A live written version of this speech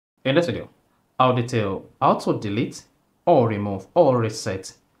In this video, I'll detail how to delete or remove or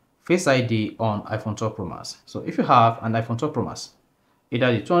reset Face ID on iPhone 12 Pro Max. So if you have an iPhone 12 Pro Max,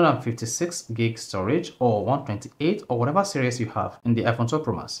 either the 256 gig storage or 128 or whatever series you have in the iPhone 12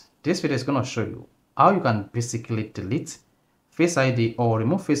 Pro Max, this video is going to show you how you can basically delete Face ID or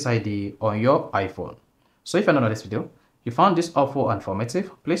remove Face ID on your iPhone. So if you're not on this video, you found this helpful and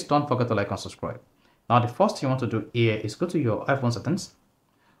informative, please don't forget to like and subscribe. Now the first thing you want to do here is go to your iPhone settings.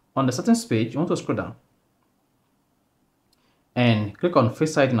 On the settings page, you want to scroll down and click on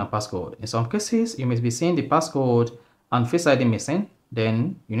Face ID and passcode. In some cases, you may be seeing the passcode and Face ID missing.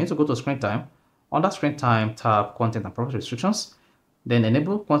 Then you need to go to screen time. Under screen time, tap content and privacy restrictions. Then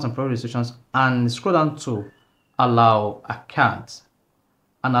enable content and privacy restrictions and scroll down to allow accounts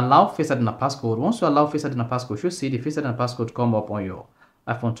and allow Face ID and passcode. Once you allow Face ID and passcode, you should see the Face ID and passcode come up on your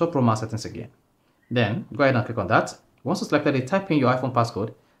iPhone 12 Pro Max settings again. Then go ahead and click on that. Once you selected it, type in your iPhone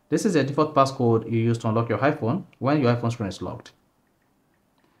passcode. This is the default passcode you use to unlock your iPhone when your iPhone screen is locked.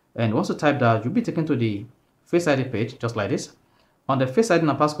 And once you type that, you'll be taken to the Face ID page, just like this. On the Face ID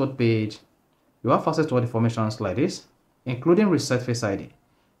and passcode page, you have access to all the informations like this, including reset Face ID.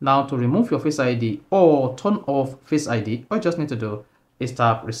 Now, to remove your Face ID or turn off Face ID, all you just need to do is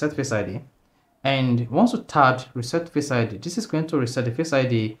tap Reset Face ID. And once you tap Reset Face ID, this is going to reset the Face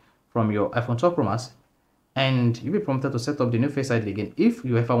ID from your iPhone 12 Pro Max. And you'll be prompted to set up the new Face ID again if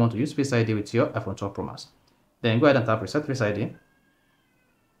you ever want to use Face ID with your iPhone 12 Pro Max. Then go ahead and tap Reset Face ID.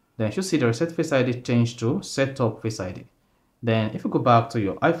 Then you should see the Reset Face ID change to Set Up Face ID. Then if you go back to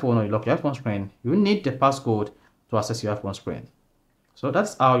your iPhone or you lock your iPhone screen, you need the passcode to access your iPhone screen. So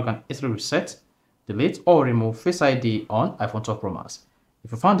that's how you can easily reset, delete, or remove Face ID on iPhone 12 Pro Max.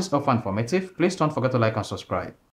 If you found this offer informative, please don't forget to like and subscribe.